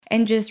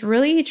and just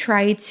really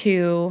try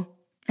to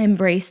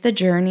embrace the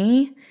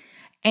journey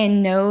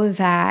and know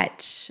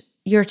that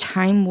your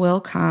time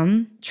will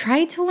come.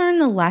 Try to learn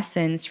the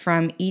lessons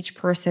from each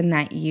person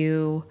that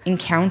you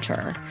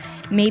encounter.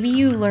 Maybe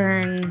you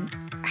learn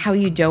how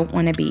you don't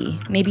want to be.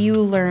 Maybe you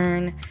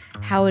learn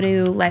how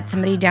to let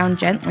somebody down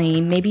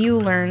gently. Maybe you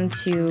learn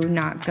to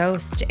not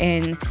ghost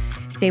and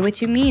say what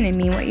you mean and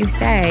mean what you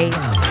say.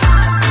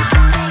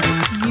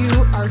 You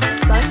are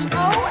such a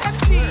catch.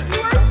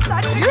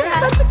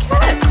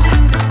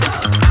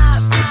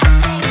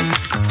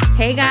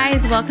 Hey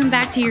guys, welcome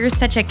back to You're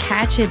Such a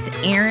Catch. It's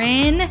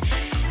Erin.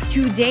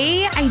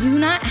 Today, I do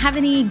not have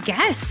any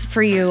guests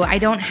for you. I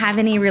don't have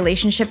any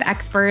relationship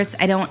experts.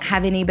 I don't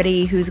have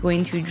anybody who's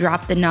going to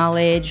drop the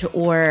knowledge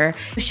or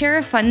share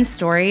a fun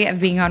story of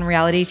being on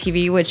reality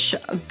TV, which,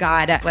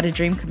 God, what a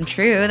dream come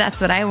true.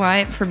 That's what I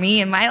want for me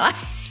in my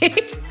life.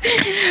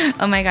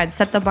 Oh my God,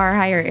 set the bar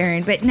higher,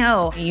 Erin. But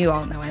no, you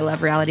all know I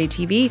love reality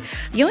TV.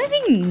 The only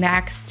thing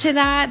next to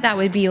that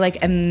would be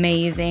like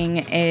amazing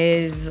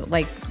is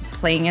like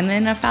playing in the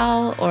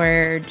NFL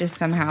or just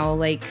somehow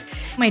like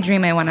my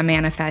dream. I want to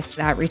manifest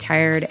that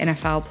retired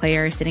NFL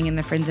player sitting in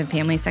the friends and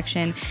family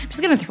section. I'm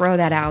just going to throw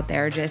that out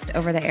there just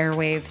over the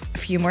airwaves a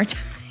few more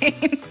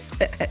times.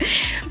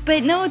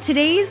 But no,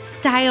 today's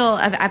style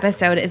of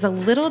episode is a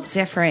little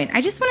different. I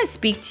just want to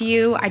speak to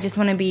you. I just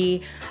want to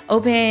be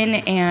open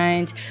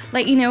and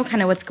let you know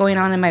kind of what's going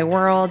on in my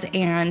world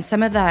and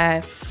some of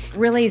the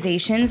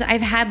realizations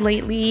I've had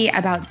lately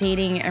about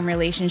dating and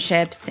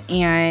relationships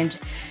and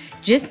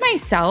just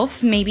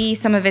myself. Maybe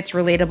some of it's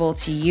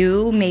relatable to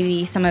you.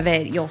 Maybe some of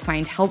it you'll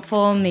find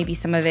helpful. Maybe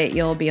some of it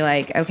you'll be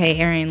like, okay,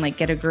 Erin, like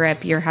get a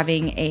grip. You're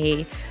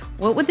having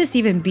what would this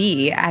even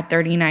be at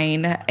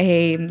 39?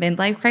 A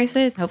midlife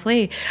crisis?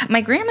 Hopefully. My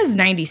grandma's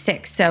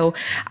 96, so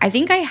I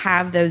think I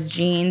have those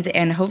genes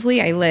and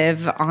hopefully I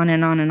live on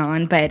and on and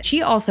on. But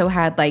she also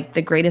had like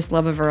the greatest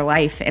love of her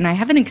life and I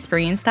haven't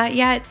experienced that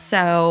yet.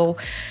 So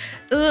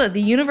the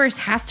universe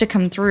has to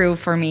come through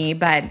for me.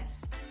 But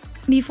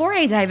before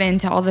I dive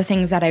into all the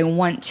things that I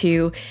want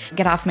to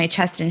get off my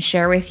chest and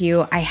share with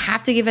you, I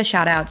have to give a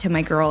shout out to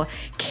my girl,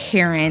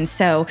 Karen.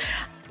 So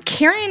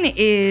Karen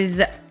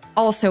is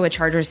also a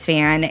Chargers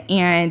fan,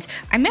 and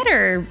I met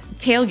her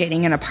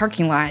tailgating in a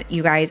parking lot,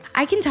 you guys.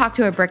 I can talk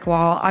to a brick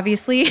wall,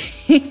 obviously.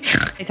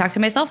 I talk to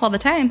myself all the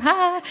time,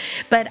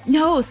 But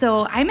no,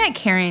 so I met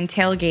Karen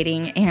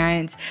tailgating,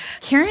 and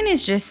Karen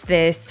is just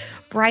this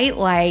bright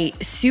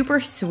light, super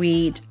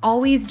sweet,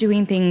 always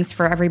doing things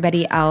for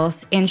everybody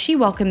else, and she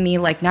welcomed me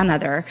like none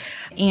other.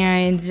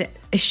 And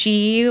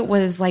she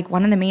was like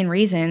one of the main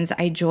reasons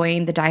I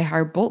joined the Die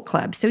Hard Bolt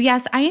Club. So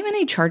yes, I am in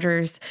a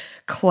Chargers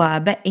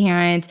club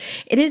and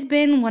it has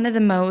been one of the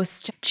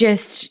most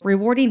just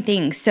rewarding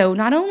things. So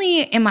not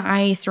only am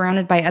I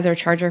surrounded by other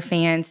Charger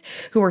fans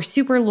who are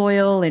super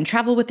loyal and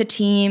travel with the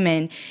team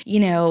and, you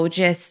know,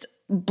 just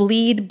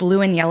bleed blue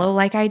and yellow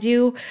like I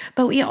do,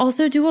 but we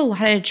also do a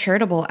lot of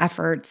charitable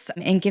efforts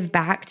and give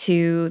back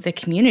to the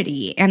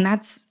community. And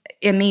that's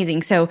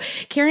amazing. So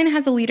Karen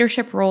has a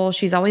leadership role.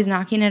 She's always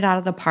knocking it out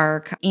of the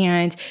park.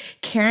 And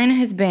Karen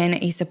has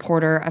been a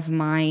supporter of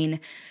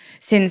mine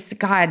since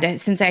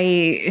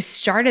I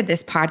started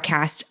this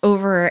podcast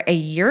over a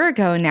year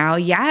ago now.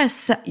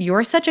 Yes,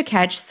 You're Such a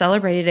Catch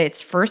celebrated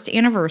its first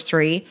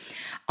anniversary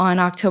on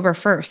October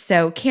 1st.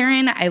 So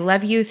Karen, I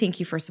love you.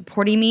 Thank you for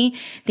supporting me.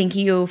 Thank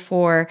you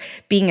for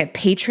being a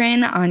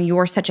patron on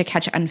You're Such a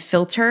Catch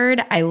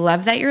Unfiltered. I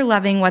love that you're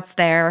loving what's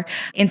there.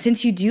 And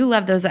since you do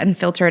love those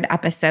unfiltered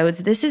episodes,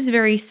 this is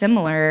very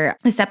similar.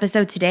 This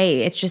episode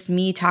today, it's just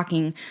me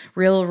talking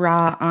real,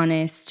 raw,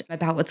 honest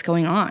about what's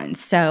going on.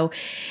 So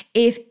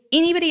if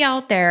anybody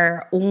out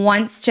there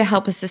wants to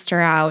help a sister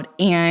out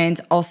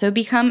and also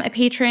become a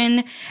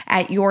patron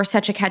at You're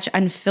Such a Catch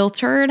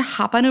Unfiltered,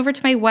 hop on over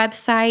to my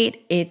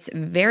website. It's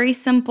very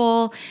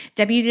simple,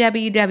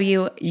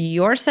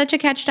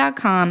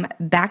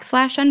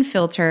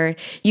 www.yoursuchacatch.com/unfiltered.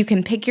 You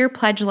can pick your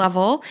pledge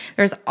level.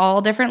 There's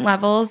all different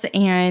levels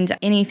and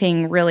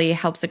anything really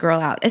helps a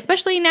girl out,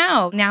 especially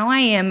now. Now I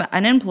am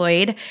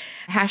unemployed,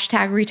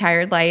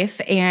 #retired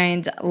life,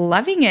 and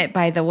loving it,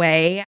 by the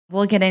way.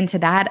 We'll get into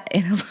that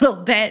in a little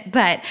bit.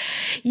 But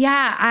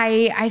yeah,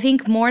 I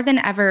think more than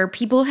ever,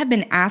 people have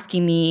been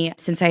asking me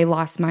since I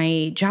lost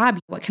my job,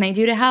 what can I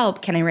do to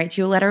help? Can I write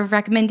you a letter of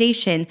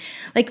recommendation?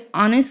 Like,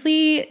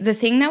 honestly, the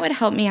thing that would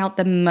help me out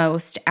the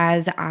most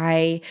as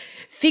I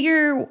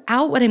figure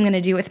out what I'm going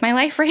to do with my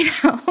life right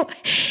now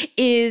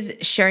is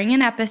sharing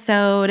an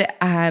episode,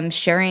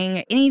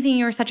 sharing anything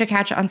You're Such a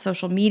Catch on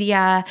social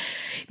media,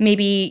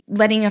 maybe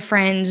letting a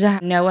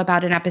friend know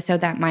about an episode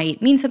that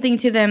might mean something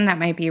to them, that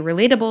might be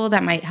relatable,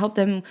 that might help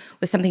them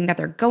with something that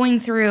they're going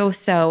through.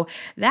 So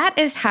that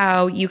is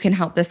how you can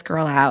help this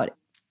girl out.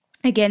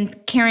 Again,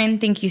 Karen,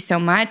 thank you so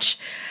much.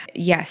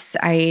 Yes,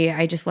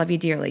 I just love you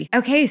dearly.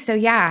 Okay, so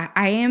yeah,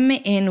 I am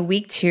in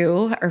week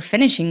 2 or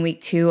finishing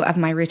week 2 of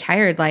my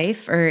retired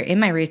life or in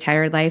my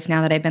retired life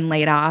now that I've been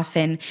laid off.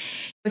 And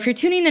if you're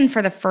tuning in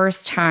for the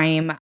first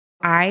time,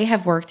 I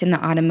have worked in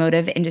the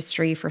automotive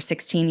industry for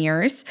 16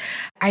 years.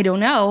 I don't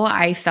know.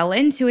 I fell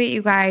into it,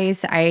 you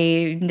guys.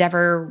 I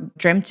never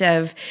dreamt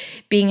of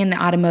being in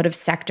the automotive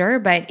sector,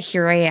 but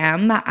here I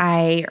am.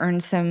 I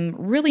earned some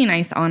really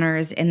nice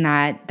honors in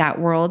that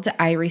world.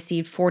 I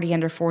received 40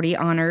 under 40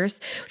 honors,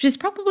 which is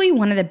probably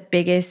one of the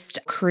biggest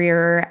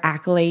career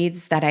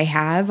accolades that I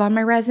have on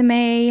my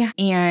resume.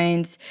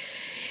 And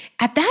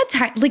at that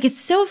time, like, it's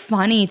so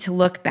funny to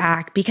look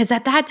back because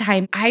at that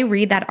time, I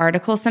read that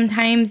article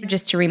sometimes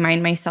just to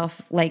remind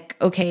myself, like,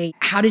 okay,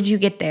 how did you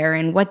get there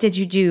and what did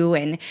you do?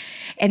 And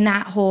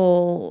that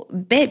whole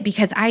bit,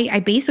 because I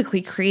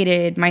basically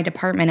created my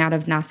department out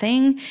of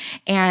nothing.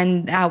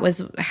 And that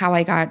was how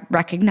I got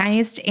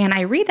recognized. And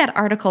I read that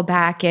article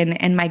back,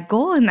 and my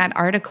goal in that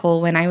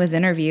article when I was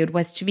interviewed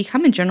was to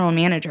become a general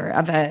manager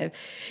of a,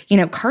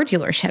 car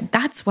dealership.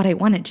 That's what I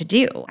wanted to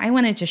do. I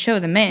wanted to show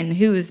the men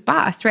who's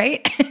boss,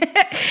 right?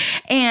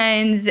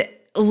 And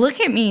look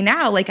at me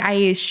now. Like,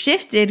 I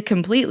shifted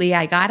completely.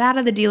 I got out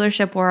of the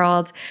dealership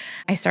world.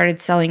 I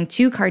started selling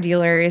to car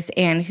dealers,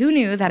 and who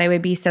knew that I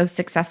would be so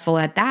successful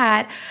at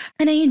that?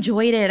 And I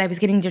enjoyed it. I was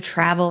getting to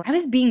travel. I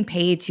was being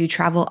paid to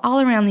travel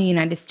all around the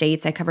United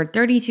States. I covered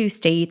 32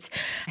 states.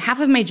 Half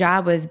of my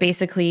job was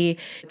basically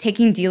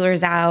taking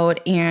dealers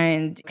out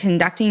and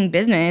conducting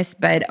business,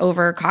 but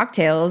over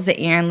cocktails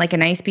and like a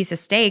nice piece of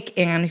steak.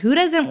 And who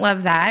doesn't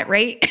love that,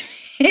 right?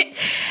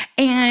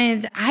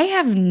 And I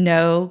have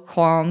no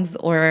qualms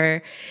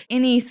or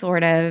any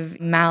sort of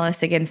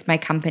malice against my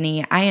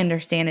company. I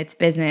understand its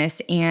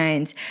business,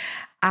 and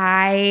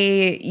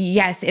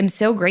am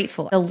so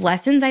grateful. The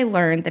lessons I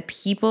learned, the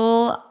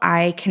people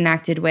I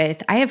connected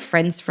with, I have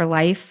friends for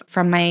life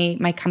from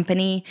my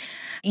company,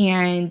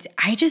 and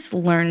I just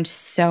learned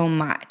so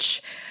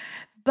much.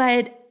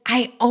 But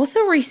I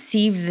also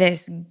received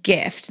this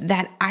gift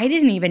that I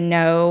didn't even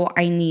know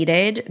I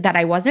needed, that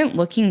I wasn't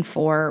looking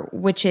for,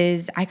 which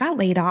is I got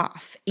laid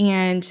off.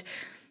 And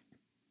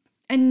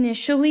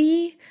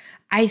initially,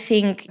 I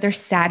think there's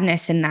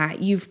sadness in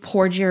that. You've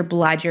poured your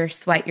blood, your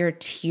sweat, your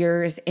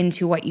tears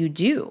into what you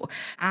do.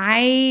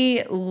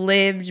 I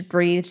lived,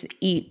 breathed,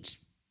 ate.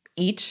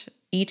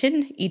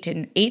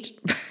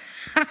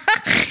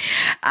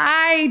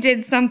 I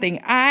did something.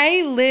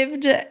 I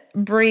lived,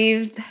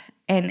 breathed,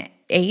 and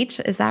ate.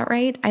 Is that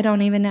right? I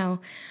don't even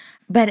know.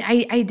 But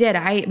I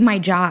did. My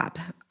job.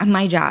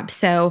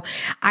 So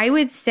I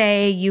would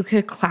say you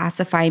could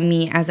classify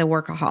me as a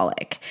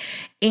workaholic.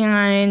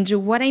 And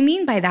what I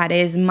mean by that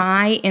is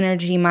my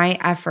energy, my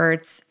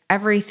efforts,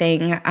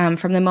 everything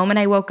from the moment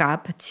I woke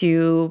up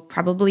to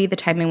probably the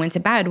time I went to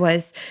bed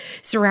was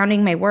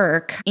surrounding my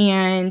work.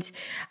 And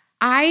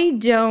I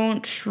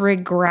don't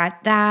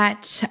regret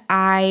that.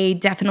 I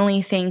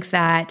definitely think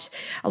that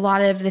a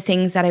lot of the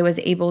things that I was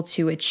able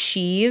to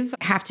achieve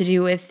have to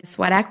do with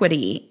sweat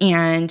equity.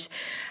 And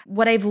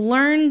what I've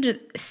learned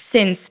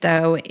since,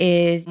 though,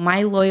 is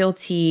my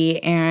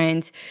loyalty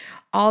and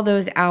all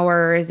those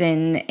hours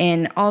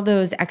and all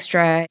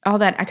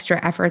that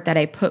extra effort that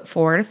I put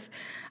forth,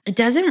 it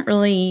doesn't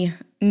really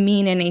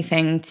mean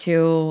anything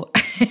to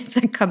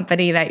the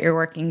company that you're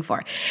working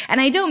for.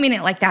 And I don't mean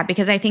it like that,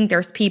 because I think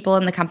there's people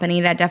in the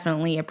company that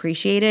definitely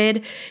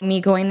appreciated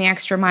me going the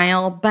extra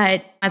mile.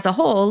 But as a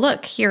whole,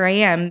 look, here I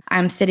am.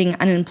 I'm sitting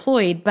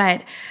unemployed.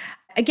 But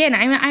again,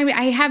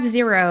 I have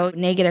zero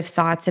negative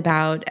thoughts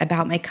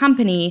about my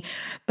company.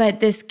 But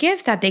this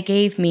gift that they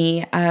gave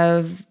me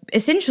of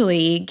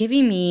essentially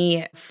giving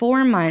me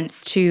 4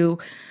 months to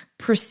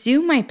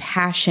pursue my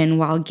passion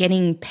while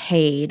getting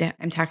paid,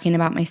 I'm talking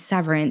about my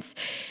severance,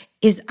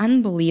 is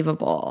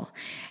unbelievable.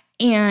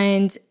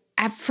 And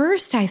at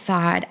first I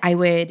thought I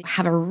would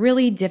have a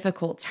really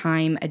difficult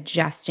time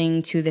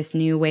adjusting to this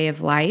new way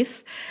of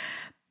life,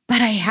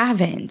 but I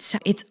haven't.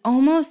 It's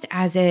almost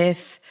as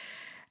if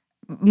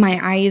my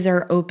eyes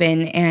are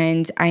open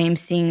and I am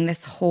seeing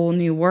this whole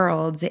new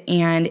world,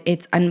 and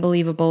it's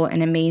unbelievable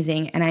and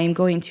amazing. And I am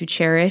going to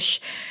cherish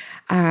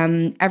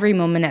every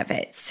moment of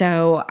it.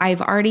 So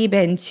I've already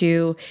been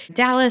to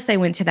Dallas. I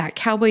went to that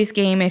Cowboys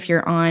game. If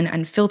you're on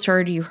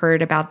Unfiltered, you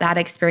heard about that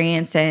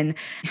experience and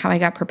how I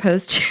got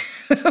proposed to.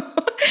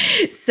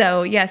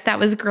 So yes, that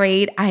was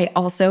great. I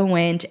also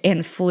went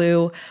and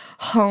flew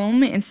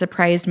home and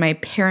surprised my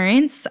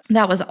parents.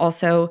 That was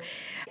also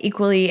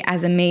equally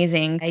as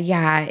amazing.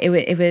 Yeah, it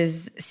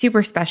was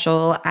super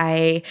special.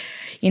 I,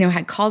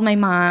 had called my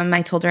mom.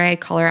 I told her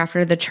I'd call her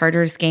after the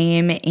Chargers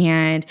game,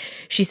 and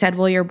she said,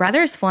 well, your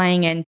brother's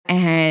flying in.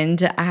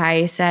 And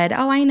I said,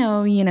 oh, I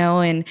know,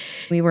 and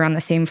we were on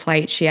the same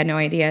flight. She had no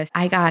idea.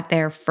 I got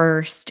there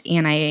first,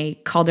 and I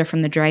called her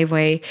from the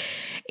driveway,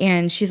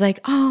 and she's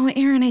like, oh,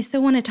 Erin, I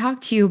still want to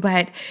talk to you,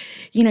 but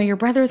your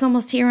brother's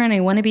almost here and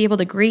I want to be able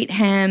to greet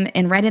him.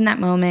 And right in that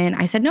moment,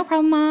 I said, no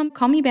problem, Mom,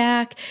 call me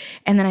back.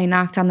 And then I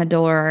knocked on the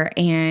door.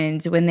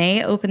 And when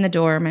they opened the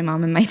door, my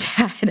mom and my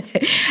dad,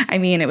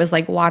 it was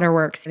like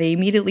waterworks. They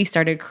immediately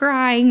started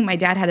crying. My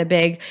dad had a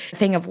big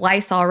thing of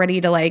Lysol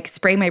ready to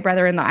spray my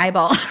brother in the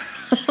eyeball.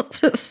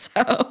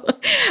 So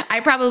I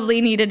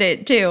probably needed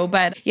it too.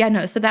 But yeah,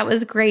 no, so that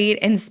was great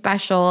and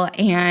special.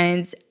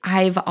 And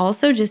I've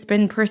also just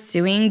been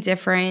pursuing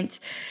different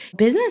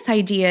business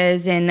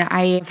ideas, and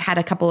I've had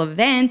a couple of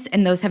events,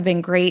 and those have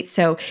been great.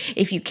 So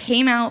if you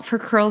came out for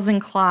Curls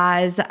and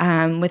Claws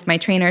with my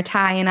trainer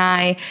Ty and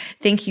I,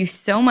 thank you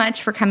so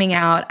much for coming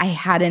out. I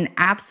had an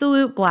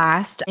absolute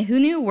blast. Who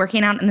knew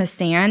working out in the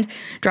sand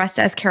dressed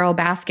as Carol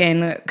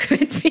Baskin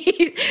could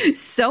be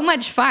so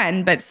much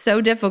fun, but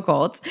so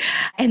difficult.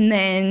 And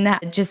then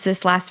just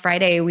this last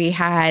Friday, we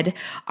had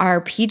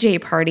our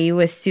PJ party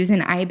with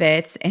Susan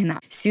Ibitz, and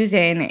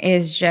Susan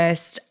is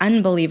just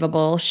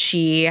unbelievable.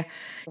 She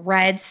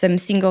read some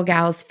single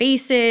gals'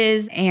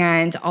 faces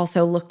and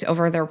also looked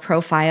over their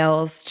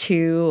profiles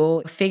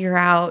to figure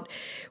out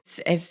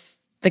if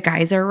the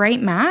guys are a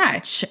right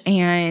match.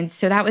 And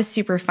so that was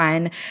super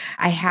fun.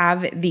 I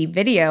have the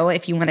video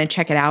if you want to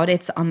check it out.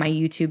 It's on my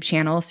YouTube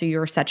channel, so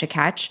You're Such a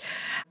Catch.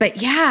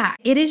 But yeah,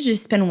 it has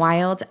just been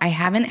wild. I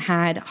haven't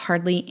had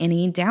hardly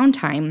any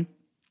downtime.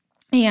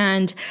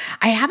 And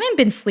I haven't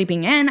been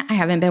sleeping in. I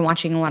haven't been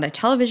watching a lot of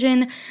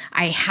television.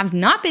 I have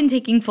not been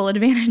taking full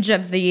advantage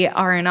of the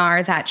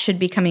R&R that should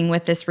be coming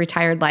with this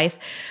retired life.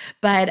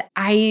 But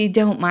I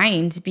don't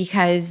mind,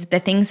 because the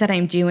things that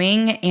I'm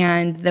doing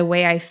and the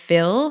way I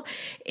feel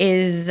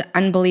is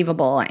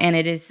unbelievable. And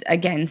it is,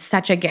 again,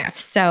 such a gift.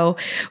 So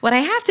what I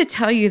have to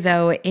tell you,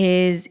 though,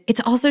 is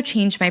it's also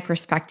changed my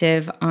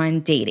perspective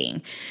on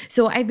dating.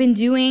 So I've been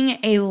doing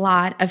a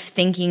lot of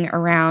thinking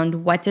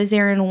around, what does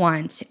Erin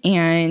want?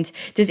 And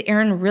does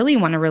Erin really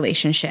want a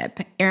relationship?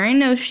 Erin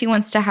knows she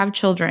wants to have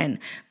children,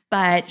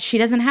 but she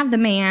doesn't have the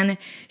man.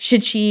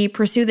 Should she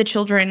pursue the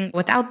children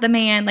without the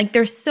man? Like,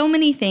 there's so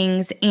many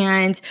things.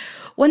 And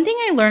one thing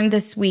I learned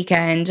this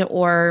weekend,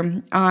 or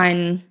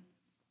on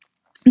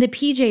the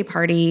PJ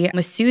party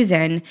with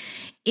Susan,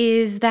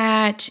 is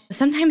that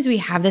sometimes we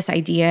have this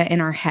idea in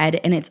our head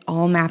and it's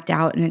all mapped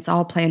out and it's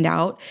all planned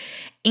out.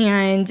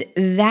 And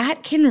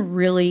that can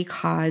really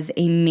cause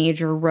a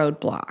major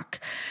roadblock.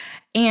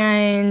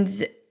 And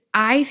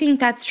I think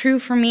that's true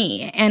for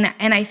me. And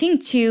I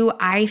think too,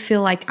 I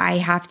feel like I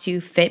have to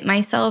fit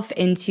myself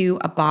into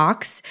a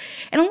box.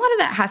 And a lot of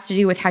that has to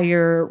do with how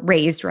you're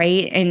raised,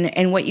 right?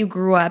 And what you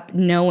grew up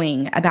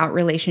knowing about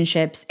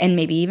relationships and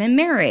maybe even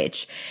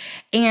marriage.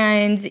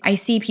 And I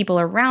see people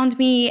around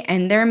me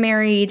and they're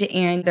married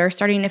and they're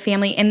starting a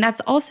family. And that's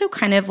also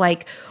kind of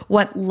like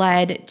what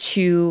led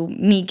to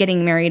me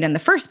getting married in the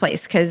first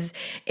place. Because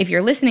if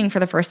you're listening for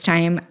the first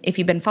time, if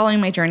you've been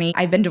following my journey,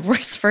 I've been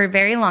divorced for a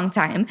very long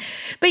time.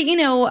 But you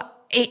know,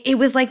 it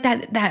was like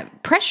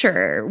that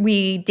pressure.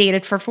 We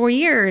dated for 4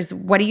 years.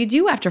 What do you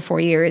do after 4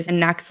 years? And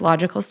next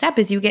logical step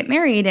is you get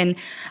married. And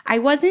I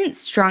wasn't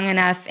strong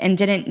enough and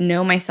didn't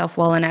know myself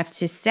well enough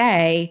to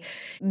say,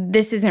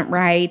 this isn't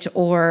right,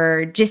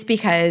 or just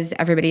because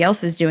everybody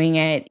else is doing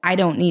it, I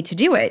don't need to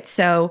do it.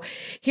 So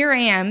here I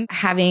am,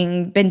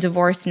 having been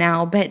divorced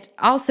now, but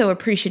also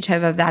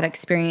appreciative of that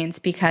experience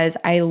because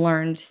I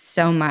learned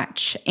so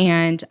much.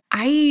 And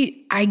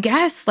I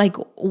guess like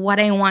what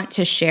I want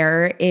to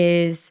share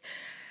is,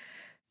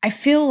 I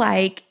feel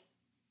like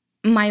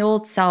my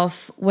old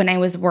self, when I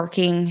was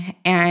working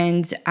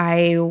and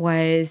I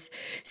was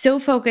so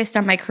focused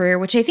on my career,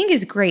 which I think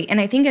is great.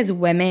 And I think as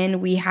women,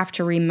 we have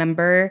to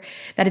remember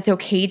that it's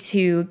okay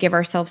to give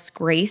ourselves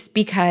grace,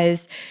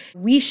 because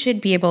we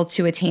should be able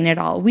to attain it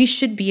all. We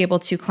should be able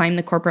to climb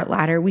the corporate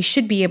ladder. We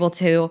should be able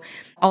to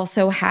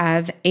also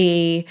have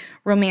a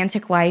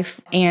romantic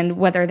life, and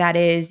whether that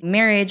is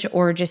marriage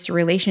or just a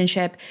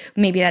relationship,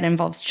 maybe that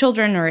involves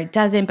children or it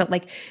doesn't, but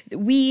like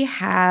we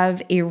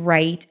have a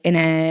right and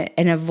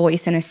a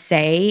voice and a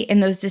say in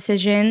those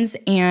decisions,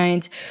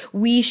 and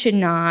we should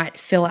not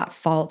feel at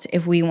fault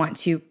if we want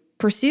to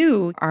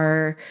pursue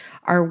our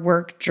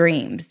work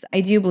dreams.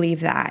 I do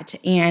believe that.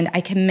 And I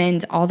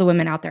commend all the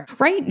women out there.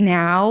 Right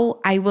now,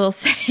 I will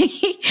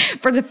say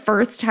for the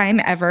first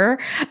time ever,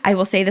 I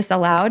will say this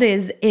aloud,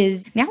 is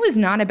now is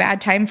not a bad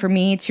time for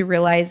me to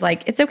realize,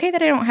 like, it's okay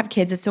that I don't have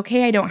kids. It's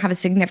okay I don't have a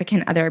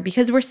significant other,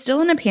 because we're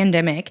still in a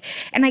pandemic.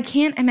 And I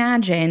can't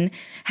imagine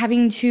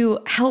having to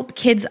help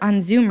kids on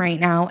Zoom right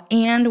now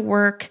and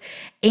work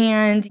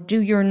and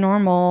do your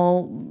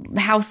normal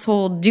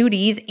household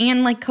duties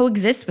and like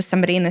coexist with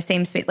somebody in the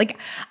same space. Like,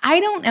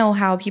 I don't know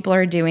how people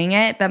are doing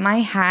it, but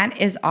my hat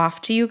is off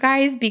to you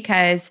guys,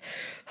 because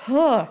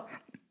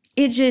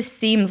it just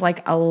seems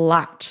like a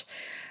lot.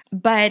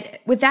 But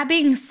with that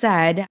being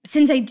said,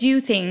 since I do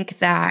think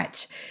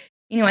that,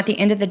 you know, at the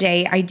end of the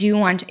day, I do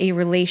want a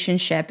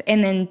relationship,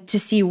 and then to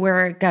see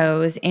where it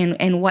goes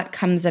and what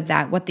comes of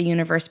that, what the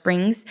universe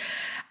brings,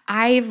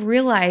 I've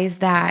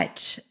realized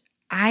that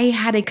I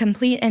had a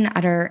complete and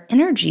utter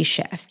energy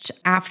shift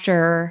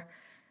after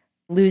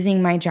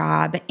losing my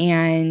job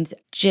and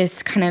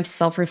just kind of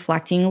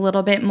self-reflecting a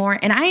little bit more.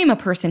 And I am a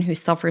person who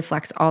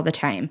self-reflects all the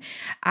time.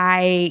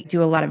 I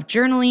do a lot of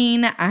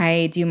journaling.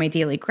 I do my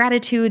daily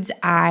gratitudes.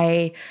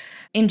 I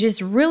am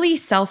just really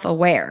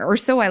self-aware, or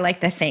so I like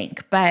to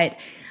think. But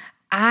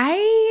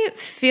I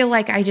feel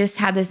like I just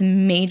had this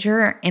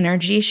major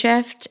energy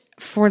shift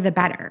for the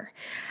better.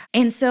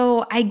 And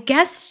so I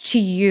guess to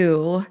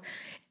you,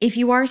 if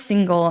you are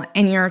single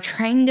and you're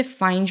trying to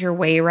find your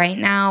way right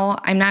now,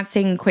 I'm not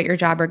saying quit your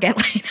job or get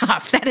laid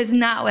off. That is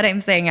not what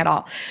I'm saying at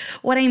all.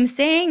 What I'm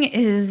saying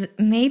is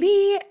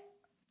maybe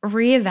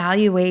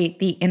reevaluate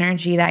the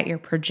energy that you're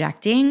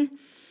projecting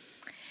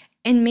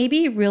and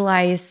maybe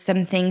realize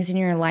some things in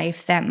your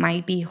life that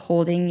might be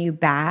holding you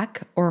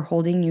back or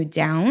holding you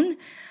down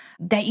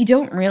that you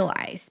don't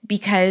realize.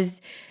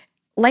 Because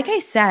like I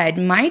said,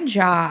 my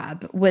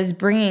job was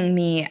bringing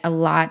me a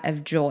lot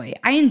of joy.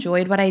 I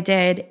enjoyed what I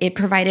did. It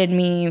provided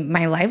me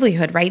my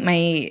livelihood,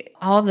 right?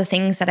 All the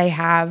things that I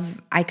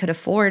have, I could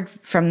afford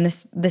from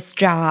this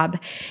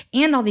job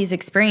and all these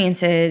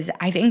experiences.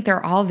 I think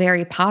they're all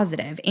very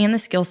positive, and the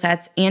skill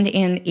sets and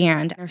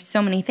there's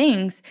so many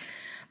things.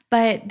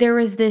 But there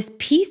was this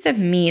piece of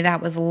me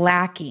that was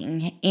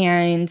lacking,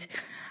 and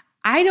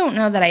I don't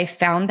know that I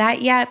found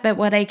that yet, but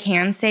what I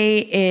can say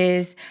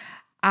is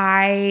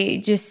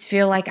I just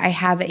feel like I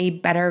have a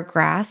better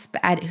grasp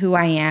at who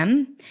I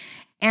am.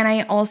 And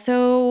I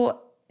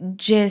also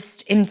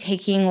just am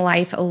taking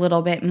life a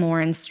little bit more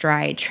in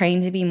stride,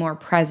 trying to be more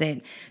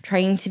present,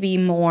 trying to be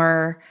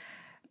more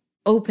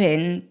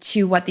open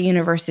to what the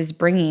universe is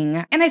bringing.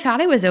 And I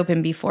thought I was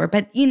open before,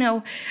 but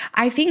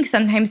I think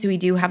sometimes we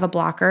do have a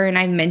blocker. And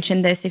I've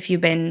mentioned this if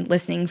you've been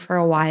listening for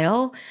a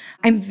while.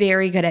 I'm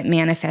very good at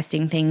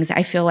manifesting things.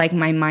 I feel like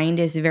my mind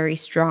is very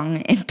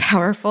strong and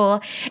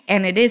powerful.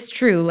 And it is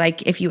true.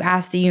 Like if you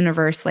ask the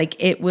universe, like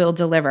it will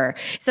deliver.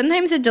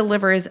 Sometimes it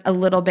delivers a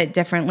little bit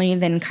differently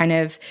than kind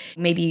of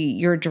maybe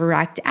your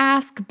direct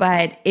ask.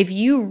 But if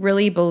you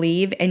really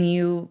believe and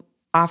you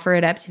offer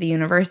it up to the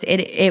universe,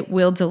 it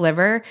will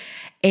deliver.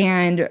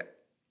 And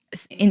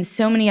in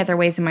so many other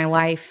ways in my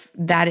life,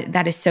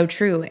 that is so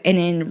true. And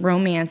in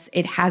romance,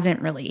 it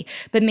hasn't really.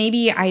 But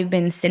maybe I've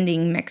been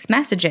sending mixed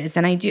messages,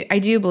 and I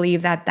do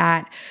believe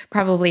that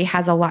probably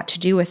has a lot to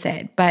do with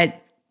it.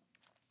 But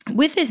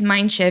with this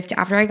mind shift,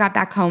 after I got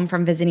back home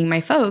from visiting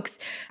my folks,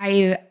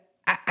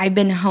 I've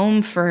been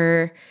home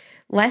for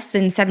less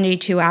than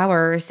 72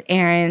 hours.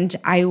 And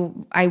I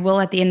will,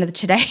 at the end of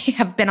today,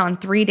 have been on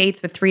 3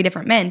 dates with 3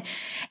 different men.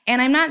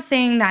 And I'm not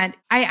saying that,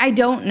 I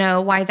don't know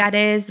why that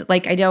is.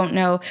 Like, I don't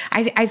know.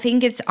 I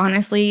think it's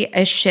honestly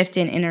a shift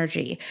in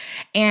energy.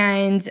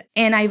 And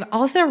I've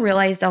also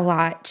realized a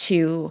lot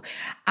too.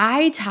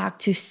 I talk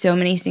to so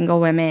many single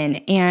women,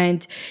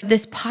 and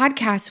this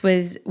podcast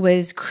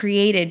was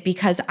created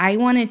because I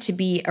wanted to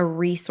be a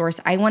resource.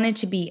 I wanted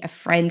to be a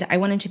friend. I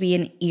wanted to be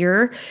an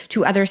ear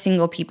to other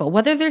single people,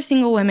 whether they're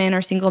single women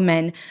or single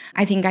men.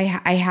 I think I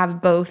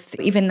have both,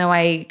 even though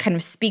I kind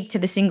of speak to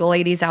the single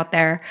ladies out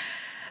there.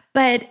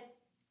 But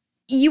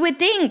you would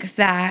think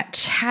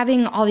that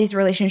having all these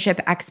relationship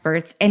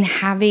experts and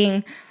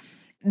having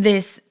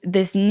this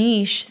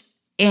niche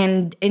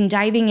and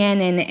diving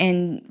in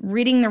and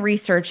reading the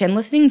research and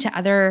listening to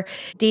other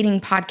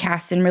dating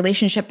podcasts and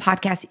relationship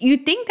podcasts,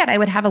 you'd think that I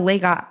would have a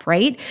leg up,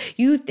 right?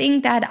 You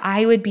think that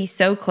I would be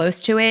so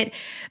close to it.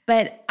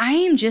 But I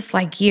am just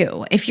like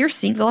you. If you're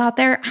single out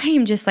there, I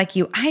am just like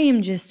you. I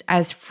am just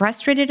as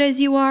frustrated as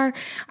you are.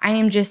 I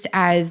am just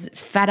as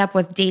fed up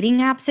with dating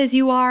apps as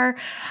you are.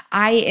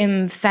 I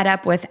am fed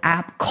up with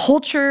app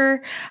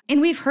culture.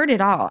 And we've heard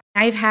it all.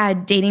 I've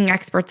had dating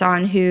experts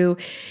on who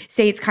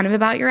say it's kind of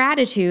about your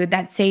attitude,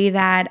 that say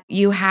that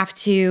you have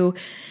to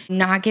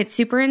not get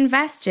super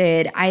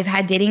invested. I've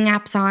had dating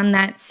apps on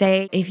that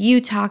say if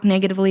you talk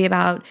negatively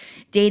about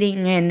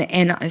dating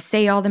and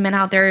say all the men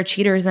out there are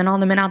cheaters and all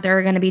the men out there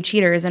are going to be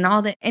cheaters and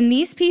all that. And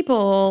these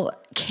people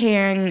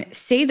can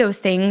say those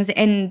things,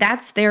 and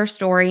that's their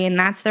story and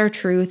that's their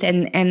truth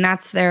and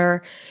that's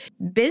their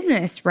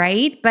business,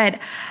 right? But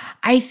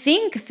I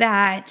think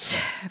that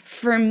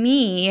for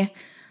me,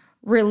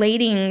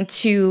 relating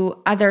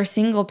to other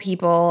single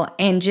people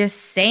and just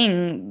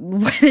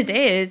saying what it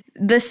is,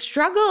 the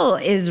struggle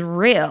is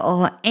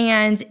real.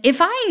 And if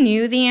I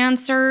knew the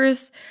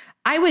answers,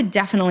 I would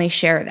definitely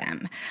share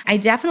them. I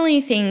definitely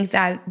think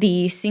that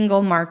the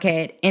single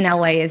market in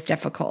LA is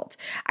difficult.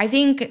 I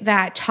think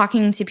that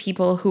talking to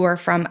people who are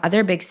from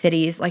other big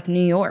cities like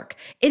New York,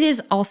 it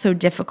is also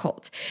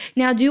difficult.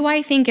 Now, do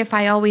I think if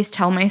I always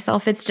tell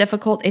myself it's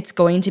difficult, it's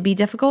going to be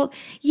difficult?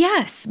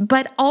 Yes,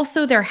 but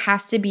also there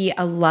has to be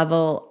a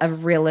level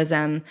of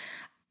realism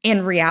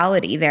and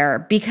reality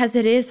there because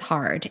it is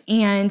hard.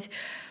 And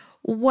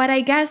what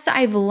I guess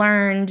I've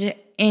learned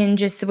in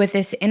just with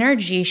this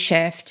energy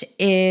shift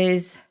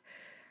is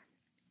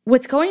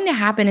what's going to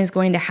happen is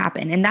going to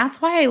happen. And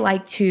that's why I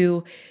like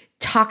to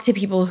talk to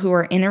people who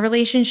are in a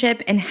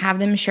relationship and have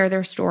them share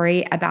their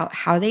story about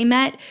how they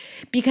met,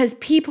 because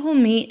people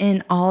meet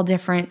in all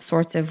different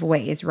sorts of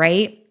ways,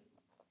 right?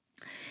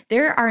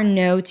 There are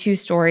no two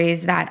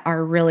stories that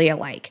are really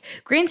alike.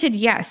 Granted,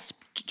 yes,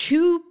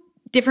 two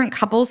different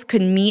couples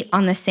could meet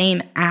on the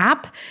same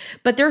app,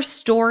 but their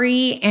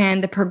story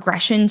and the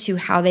progression to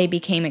how they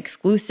became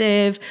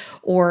exclusive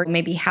or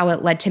maybe how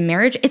it led to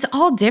marriage, it's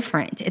all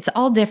different. It's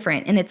all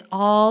different, and it's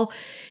all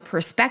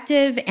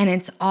perspective, and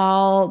it's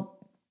all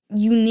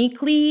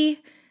uniquely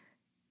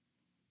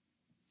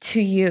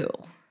to you.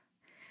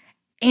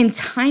 And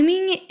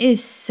timing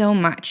is so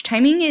much.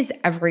 Timing is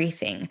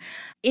everything.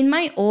 In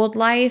my old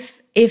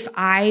life, if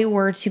I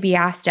were to be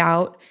asked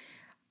out,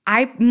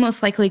 I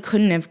most likely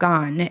couldn't have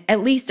gone,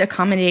 at least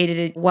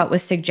accommodated what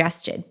was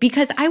suggested,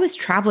 because I was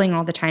traveling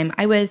all the time.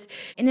 I was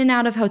in and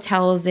out of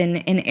hotels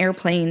and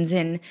airplanes,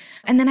 and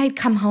then I'd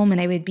come home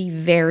and I would be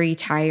very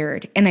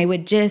tired, and I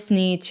would just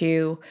need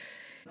to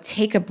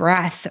take a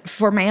breath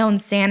for my own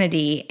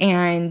sanity.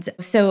 And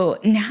so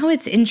now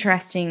it's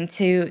interesting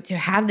to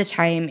have the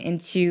time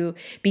and to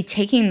be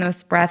taking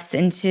those breaths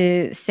and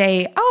to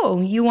say, oh,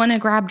 you want to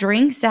grab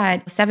drinks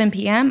at 7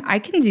 p.m.? I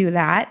can do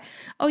that.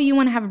 Oh, you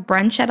want to have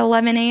brunch at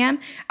 11 a.m.?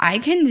 I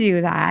can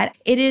do that.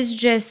 It is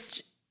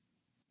just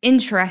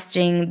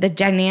interesting, the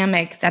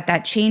dynamic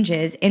that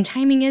changes, and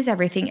timing is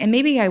everything. And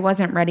maybe I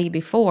wasn't ready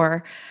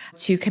before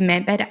to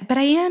commit, but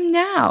I am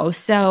now.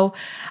 So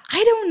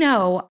I don't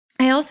know.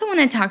 I also want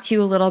to talk to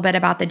you a little bit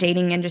about the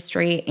dating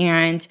industry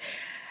and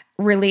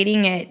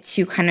relating it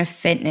to kind of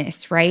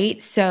fitness,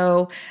 right?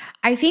 So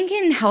I think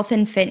in health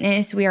and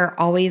fitness, we are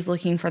always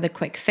looking for the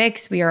quick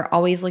fix. We are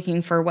always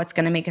looking for what's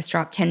going to make us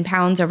drop 10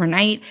 pounds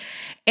overnight.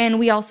 And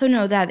we also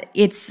know that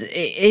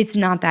it's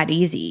not that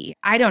easy.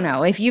 I don't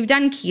know. If you've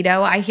done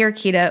keto, I hear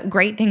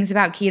great things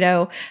about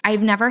keto.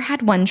 I've never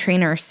had one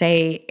trainer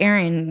say,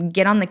 Erin,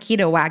 get on the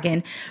keto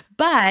wagon.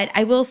 But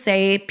I will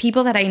say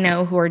people that I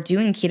know who are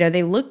doing keto,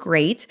 they look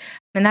great.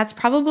 And that's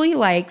probably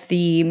like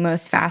the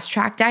most fast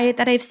track diet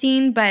that I've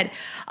seen. But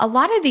a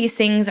lot of these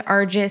things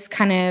are just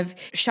kind of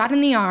shot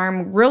in the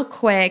arm real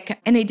quick,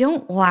 and they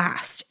don't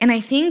last. And I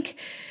think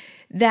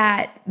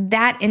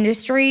that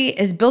industry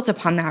is built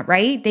upon that,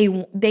 right?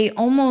 They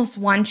almost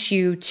want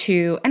you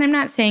to, and I'm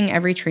not saying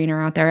every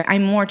trainer out there,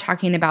 I'm more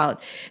talking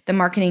about the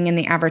marketing and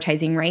the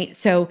advertising, right?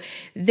 So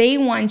they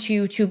want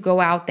you to go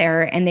out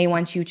there and they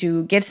want you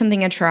to give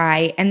something a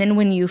try. And then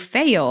when you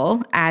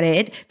fail at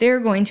it, they're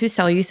going to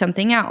sell you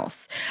something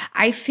else.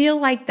 I feel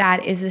like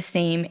that is the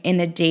same in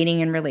the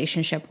dating and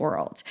relationship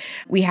world.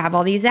 We have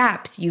all these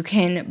apps you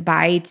can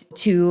buy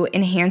to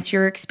enhance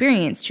your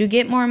experience, to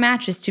get more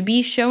matches, to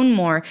be shown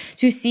more,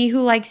 to see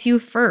who likes you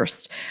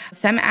first.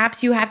 Some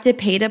apps you have to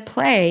pay to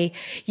play.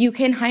 You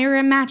can hire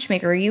a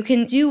matchmaker. You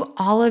can do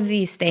all of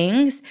these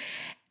things.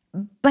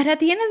 But at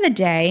the end of the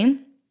day,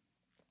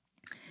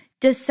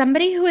 does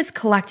somebody who is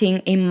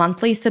collecting a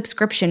monthly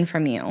subscription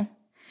from you,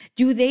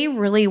 do they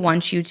really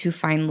want you to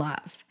find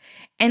love?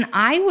 And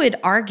I would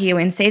argue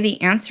and say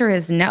the answer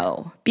is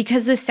no,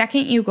 because the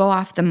second you go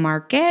off the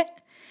market,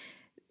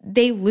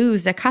 they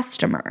lose a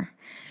customer.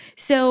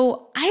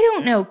 So I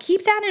don't know.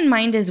 Keep that in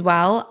mind as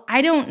well.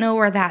 I don't know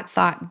where that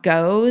thought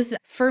goes.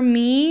 For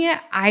me,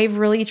 I've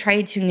really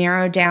tried to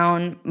narrow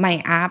down my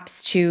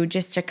apps to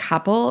just a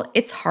couple.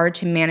 It's hard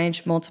to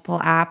manage multiple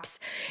apps.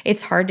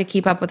 It's hard to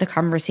keep up with the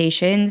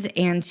conversations.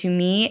 And to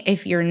me,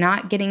 if you're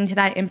not getting to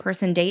that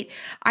in-person date,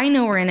 I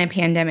know we're in a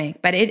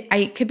pandemic, but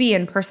it could be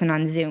in person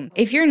on Zoom.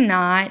 If you're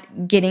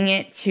not getting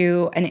it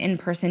to an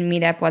in-person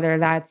meetup, whether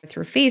that's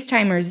through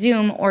FaceTime or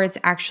Zoom, or it's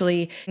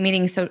actually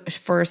meeting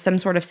for some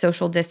sort of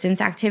social distance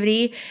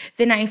activity,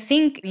 then I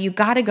think you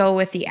got to go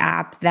with the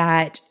app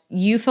that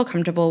you feel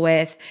comfortable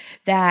with,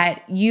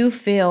 that you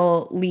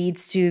feel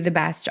leads to the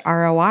best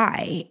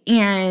ROI.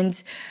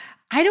 And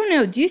I don't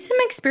know, do some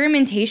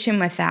experimentation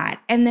with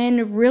that. And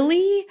then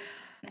really,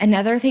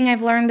 another thing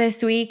I've learned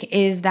this week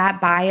is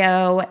that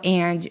bio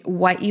and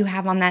what you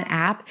have on that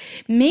app,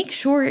 make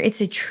sure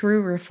it's a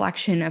true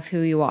reflection of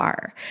who you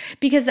are.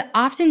 Because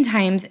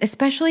oftentimes,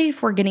 especially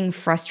if we're getting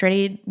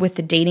frustrated with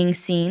the dating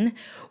scene,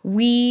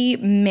 we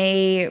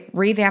may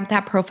revamp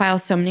that profile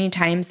so many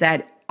times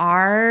that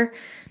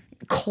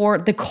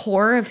the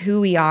core of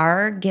who we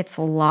are gets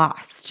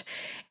lost.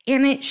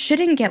 And it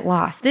shouldn't get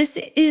lost. This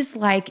is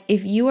like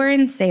if you are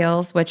in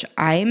sales, which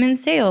I am in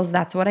sales,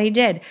 that's what I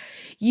did.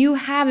 You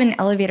have an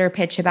elevator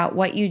pitch about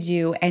what you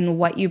do and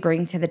what you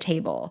bring to the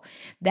table.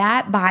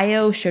 That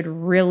bio should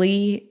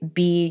really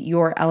be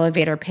your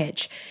elevator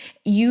pitch.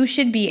 You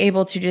should be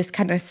able to just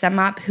kind of sum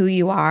up who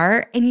you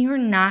are, and you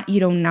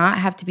do not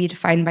have to be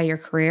defined by your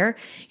career.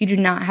 You do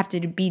not have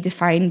to be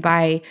defined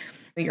by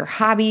your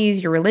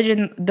hobbies, your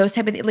religion, those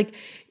type of things. Like,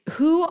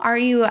 who are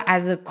you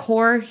as a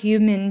core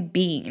human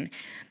being?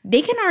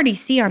 They can already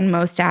see on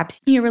most apps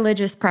your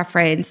religious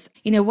preference,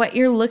 what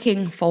you're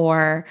looking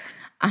for,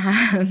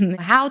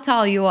 how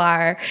tall you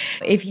are,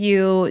 if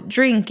you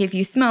drink, if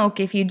you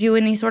smoke, if you do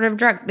any sort of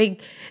drug.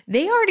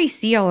 They already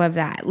see all of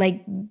that.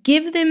 Like,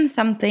 give them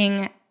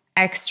something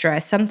extra,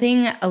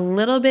 something a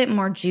little bit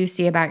more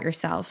juicy about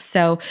yourself.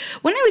 So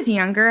when I was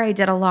younger, I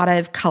did a lot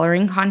of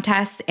coloring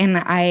contests, and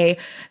I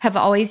have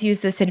always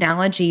used this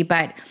analogy,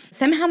 but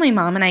somehow my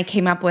mom and I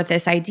came up with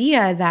this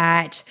idea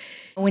that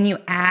when you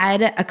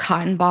add a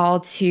cotton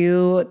ball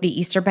to the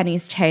Easter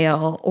Bunny's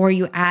tail, or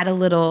you add a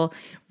little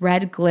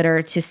red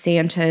glitter to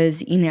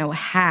Santa's,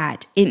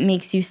 hat, it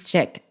makes you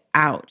stick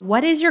out.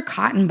 What is your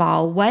cotton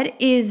ball? What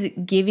is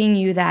giving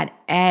you that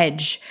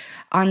edge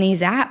on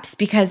these apps?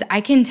 Because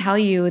I can tell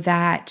you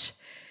that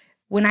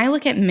when I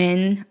look at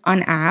men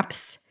on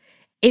apps,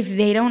 if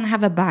they don't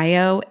have a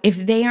bio,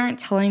 if they aren't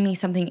telling me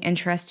something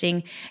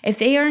interesting, if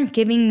they aren't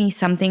giving me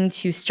something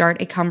to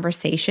start a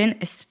conversation,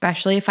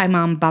 especially if I'm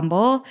on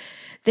Bumble,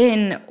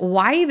 then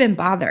why even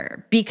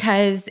bother?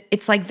 Because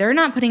it's like they're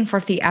not putting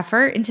forth the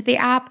effort into the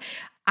app.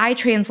 I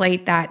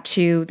translate that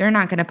to they're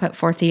not going to put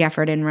forth the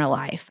effort in real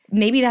life.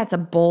 Maybe that's a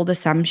bold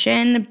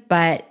assumption,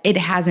 but it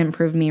hasn't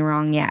proved me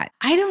wrong yet.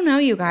 I don't know,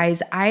 you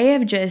guys. I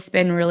have just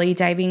been really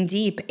diving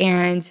deep,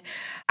 and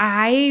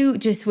I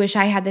just wish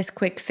I had this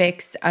quick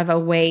fix of a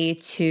way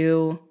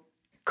to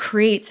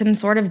create some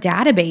sort of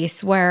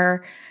database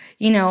where,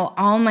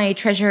 all my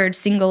treasured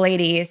single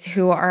ladies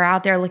who are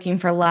out there looking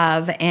for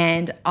love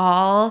and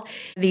all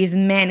these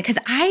men, because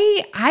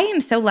I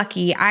am so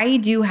lucky. I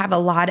do have a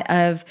lot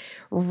of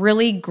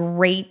really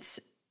great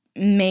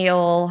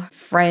male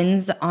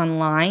friends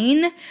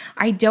online.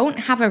 I don't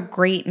have a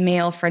great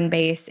male friend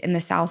base in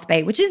the South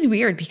Bay, which is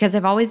weird because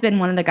I've always been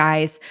one of the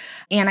guys.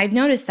 And I've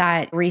noticed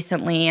that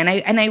recently, and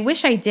I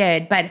wish I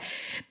did, but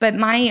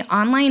my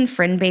online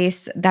friend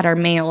base that are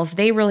males,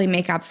 they really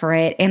make up for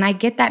it. And I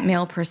get that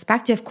male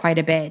perspective quite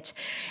a bit.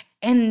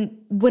 And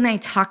when I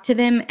talk to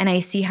them and I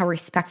see how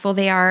respectful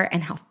they are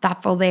and how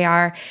thoughtful they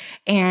are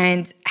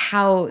and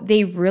how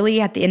they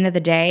really, at the end of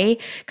the day,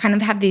 kind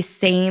of have the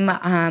same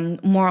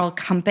moral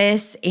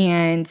compass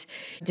and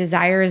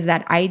desires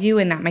that I do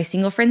and that my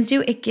single friends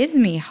do, it gives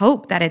me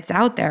hope that it's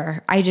out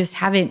there. I just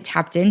haven't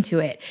tapped into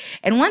it.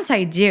 And once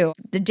I do,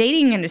 the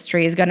dating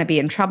industry is going to be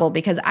in trouble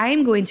because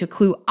I'm going to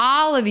clue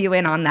all of you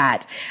in on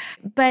that.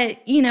 But,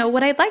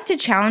 what I'd like to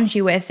challenge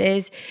you with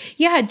is,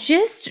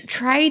 just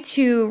try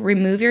to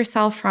remove yourself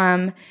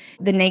from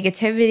the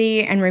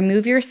negativity and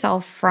remove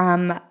yourself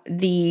from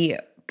the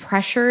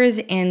pressures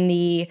and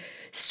the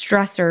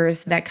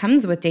stressors that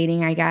comes with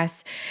dating, I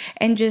guess,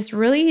 and just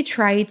really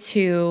try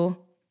to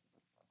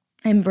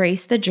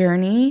embrace the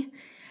journey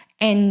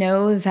and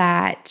know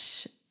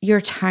that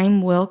your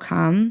time will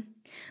come.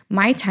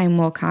 My time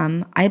will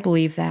come. I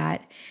believe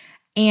that.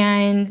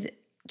 And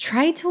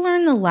try to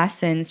learn the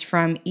lessons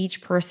from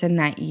each person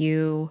that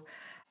you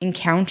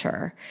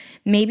encounter.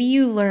 Maybe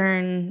you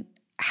learn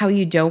how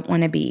you don't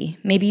want to be.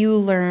 Maybe you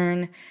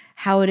learn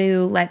how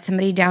to let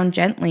somebody down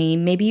gently.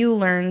 Maybe you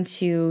learn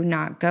to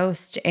not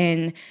ghost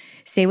and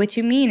say what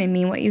you mean and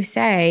mean what you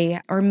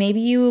say. Or maybe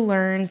you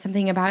learn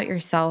something about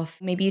yourself.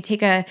 Maybe you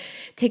take a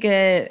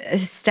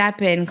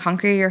step and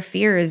conquer your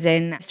fears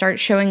and start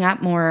showing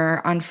up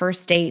more on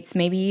first dates.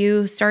 Maybe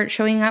you start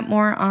showing up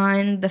more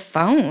on the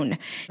phone.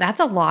 That's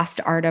a lost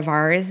art of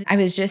ours. I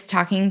was just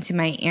talking to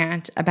my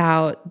aunt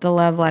about the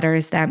love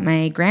letters that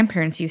my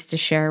grandparents used to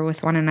share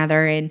with one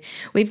another, and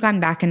we've gone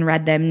back and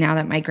read them now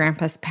that my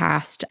grandpa's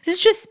passed. This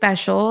is just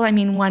special. I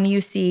mean, when you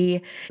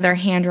see their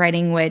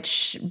handwriting,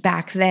 which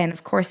back then,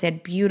 of course, they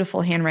had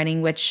beautiful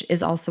handwriting, which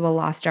is also a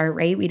lost art,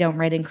 right? We don't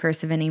write in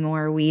cursive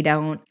anymore. We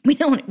don't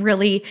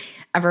really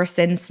ever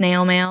send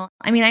snail mail.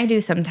 I mean, I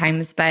do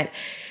sometimes, but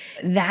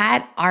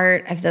that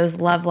art of those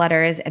love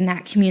letters and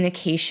that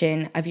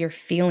communication of your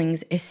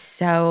feelings is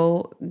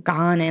so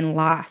gone and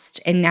lost.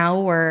 And now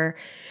we're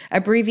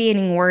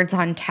abbreviating words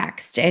on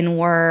text and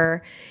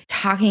we're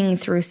talking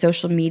through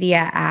social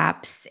media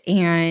apps,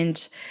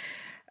 and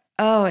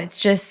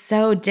it's just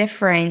so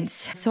different.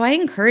 So I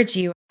encourage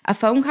you, a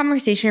phone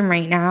conversation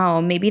right now,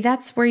 maybe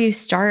that's where you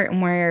start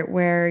and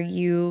where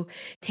you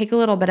take a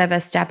little bit of a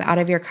step out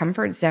of your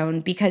comfort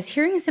zone, because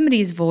hearing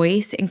somebody's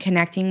voice and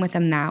connecting with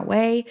them that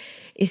way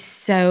is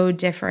so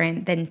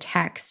different than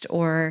text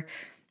or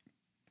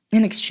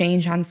an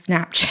exchange on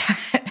Snapchat.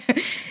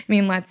 I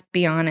mean, let's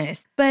be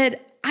honest.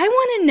 But I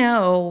want to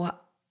know,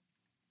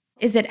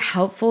 is it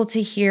helpful to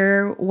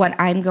hear what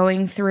I'm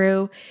going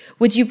through?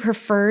 Would you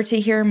prefer to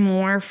hear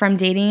more from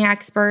dating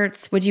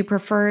experts? Would you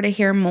prefer to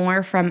hear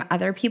more from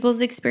other people's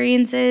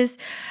experiences?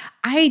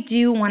 I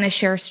do want to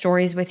share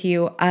stories with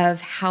you of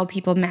how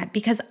people met,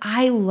 because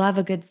I love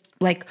a good,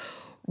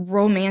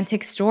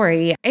 romantic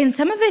story. And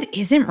some of it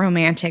isn't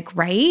romantic,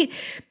 right?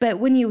 But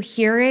when you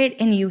hear it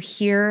and you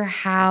hear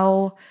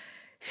how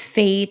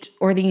fate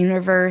or the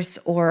universe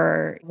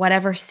or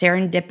whatever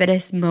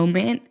serendipitous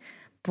moment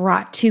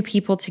brought two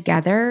people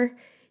together,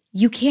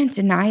 you can't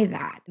deny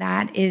that.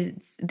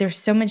 There's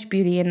so much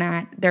beauty in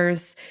that.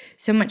 There's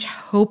so much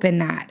hope in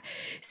that.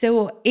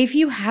 So if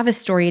you have a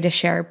story to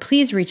share,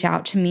 please reach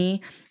out to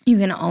me. You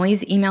can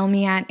always email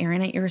me at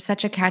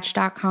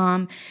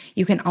erin@youresuchacatch.com.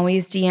 You can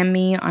always DM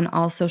me on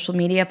all social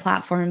media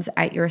platforms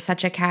at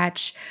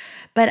youresuchacatch.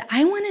 But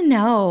I want to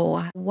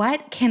know,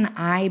 what can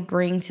I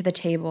bring to the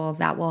table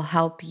that will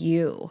help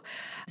you?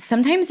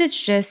 Sometimes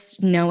it's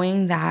just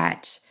knowing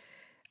that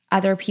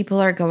other people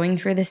are going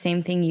through the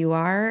same thing you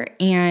are.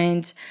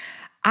 And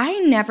I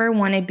never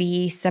want to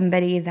be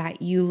somebody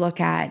that you look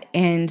at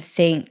and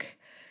think,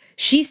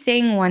 she's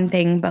saying one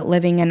thing but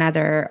living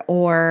another,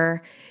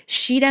 or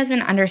she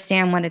doesn't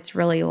understand what it's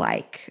really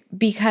like,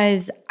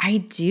 because I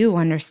do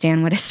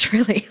understand what it's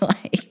really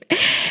like.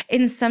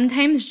 And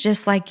sometimes,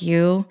 just like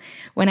you,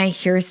 when I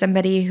hear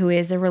somebody who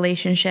is a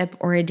relationship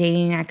or a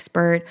dating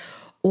expert,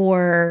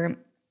 or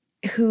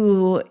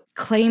who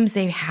claims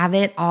they have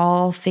it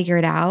all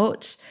figured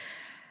out,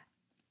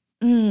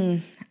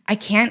 I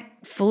can't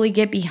fully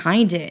get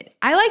behind it.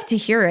 I like to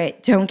hear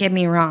it, don't get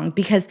me wrong,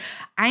 because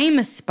I am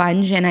a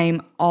sponge and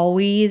I'm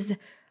always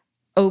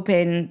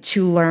open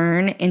to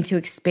learn and to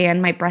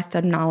expand my breadth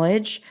of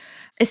knowledge,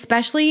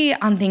 especially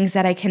on things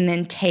that I can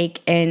then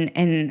take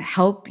and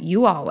help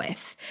you all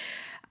with.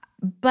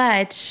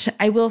 But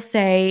I will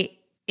say,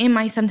 am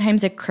I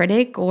sometimes a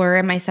critic, or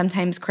am I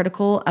sometimes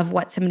critical of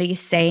what somebody is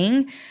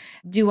saying?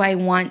 Do I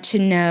want to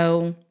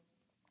know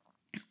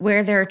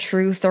where their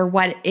truth or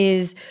what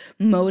is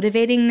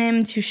motivating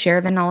them to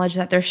share the knowledge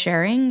that they're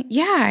sharing?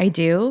 Yeah, I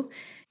do.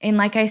 And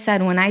like I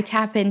said, when I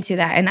tap into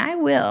that, and I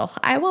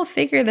will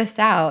figure this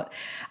out,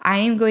 I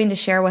am going to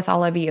share with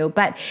all of you.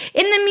 But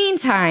in the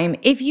meantime,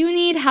 if you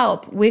need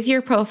help with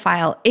your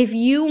profile, if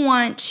you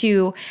want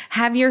to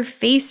have your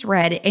face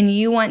read and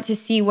you want to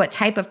see what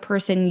type of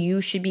person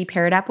you should be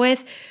paired up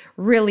with,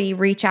 really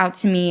reach out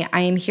to me.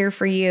 I am here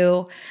for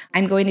you.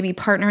 I'm going to be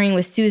partnering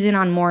with Susan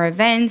on more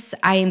events.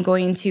 I am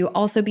going to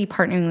also be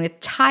partnering with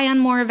Ty on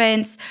more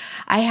events.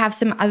 I have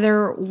some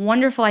other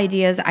wonderful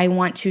ideas I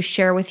want to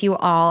share with you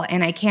all,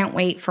 and I can't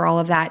wait for all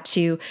of that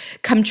to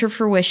come to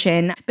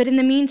fruition. But in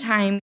the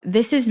meantime,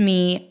 this is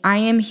me. I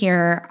am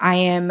here. I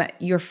am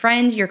your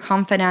friend, your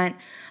confidant,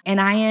 and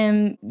I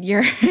am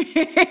your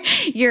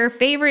your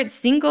favorite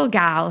single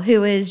gal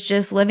who is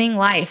just living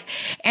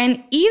life.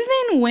 And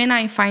even when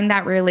I find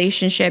that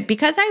relationship,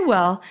 because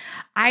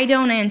I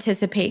don't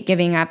anticipate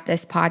giving up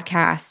this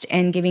podcast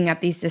and giving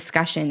up these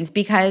discussions,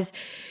 because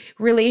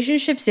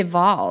relationships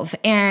evolve.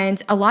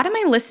 And a lot of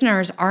my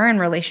listeners are in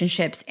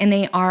relationships and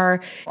they are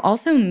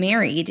also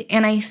married.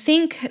 And I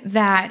think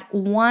that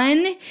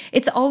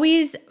it's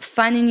always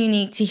fun and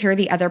unique to hear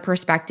the other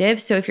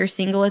perspective. So if you're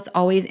single, it's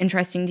always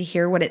interesting to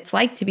hear what it's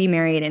like to be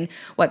married and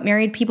what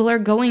married people are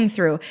going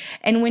through.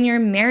 And when you're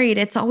married,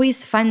 it's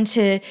always fun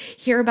to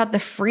hear about the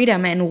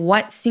freedom and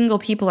what single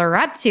people are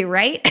up to,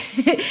 right?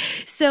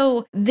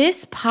 So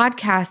this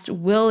podcast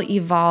will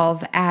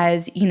evolve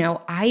as,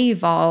 I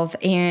evolve,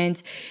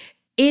 and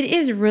it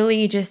is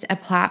really just a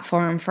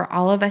platform for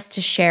all of us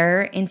to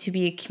share and to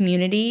be a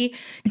community,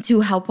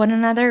 to help one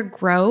another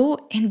grow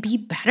and be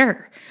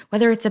better.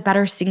 Whether it's a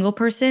better single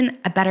person,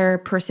 a better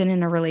person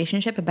in a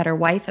relationship, a better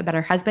wife, a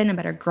better husband, a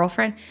better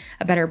girlfriend,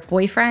 a better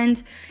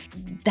boyfriend.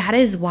 That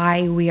is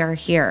why we are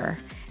here.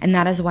 And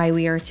that is why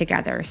we are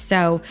together.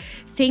 So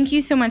thank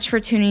you so much for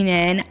tuning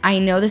in. I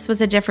know this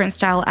was a different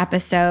style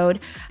episode.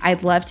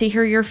 I'd love to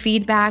hear your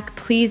feedback.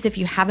 Please, if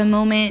you have a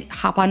moment,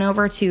 hop on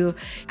over to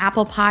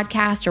Apple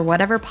Podcast or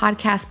whatever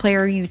podcast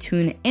player you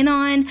tune in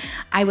on.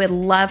 I would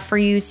love for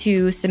you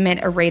to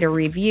submit a rate or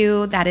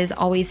review. That is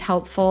always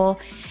helpful.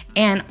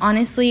 And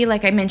honestly,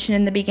 like I mentioned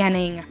in the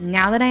beginning,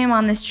 now that I am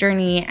on this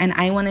journey and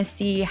I want to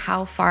see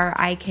how far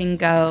I can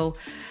go,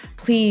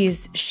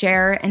 please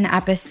share an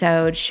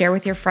episode, share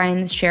with your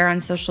friends, share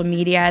on social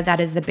media. That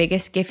is the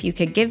biggest gift you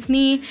could give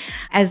me,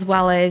 as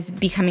well as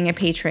becoming a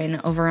patron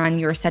over on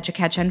You're Such a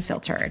Catch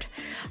Unfiltered.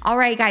 All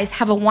right, guys,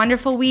 have a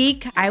wonderful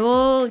week. I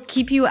will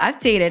keep you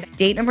updated.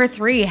 Date number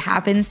 3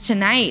 happens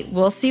tonight.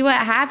 We'll see what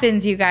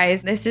happens, you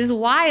guys. This is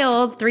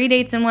wild. 3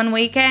 dates in one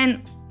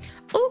weekend.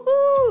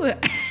 Ooh.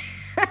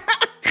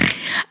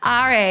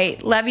 All right.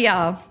 Love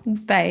y'all.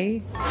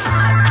 Bye.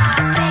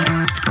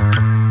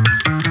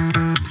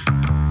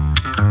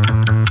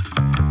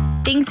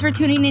 Thanks for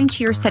tuning in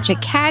to You're Such a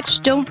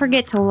Catch. Don't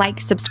forget to like,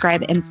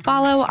 subscribe, and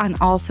follow on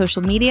all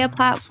social media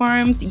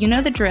platforms. You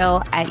know the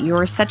drill, at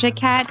You're Such a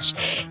Catch.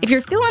 If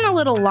you're feeling a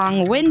little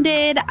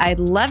long-winded, I'd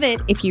love it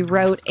if you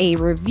wrote a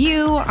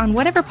review on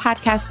whatever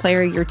podcast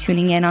player you're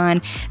tuning in on.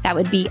 That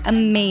would be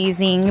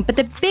amazing. But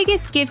the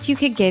biggest gift you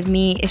could give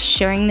me is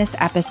sharing this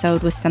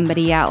episode with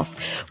somebody else,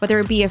 whether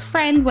it be a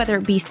friend, whether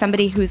it be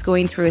somebody who's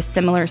going through a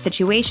similar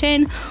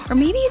situation, or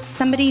maybe it's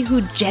somebody who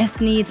just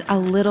needs a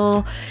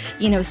little,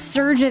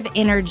 surge of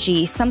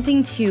energy,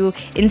 something to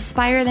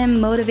inspire them,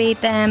 motivate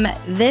them.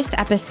 This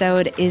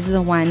episode is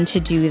the one to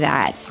do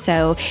that.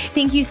 So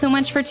thank you so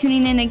much for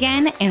tuning in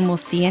again, and we'll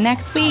see you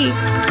next week.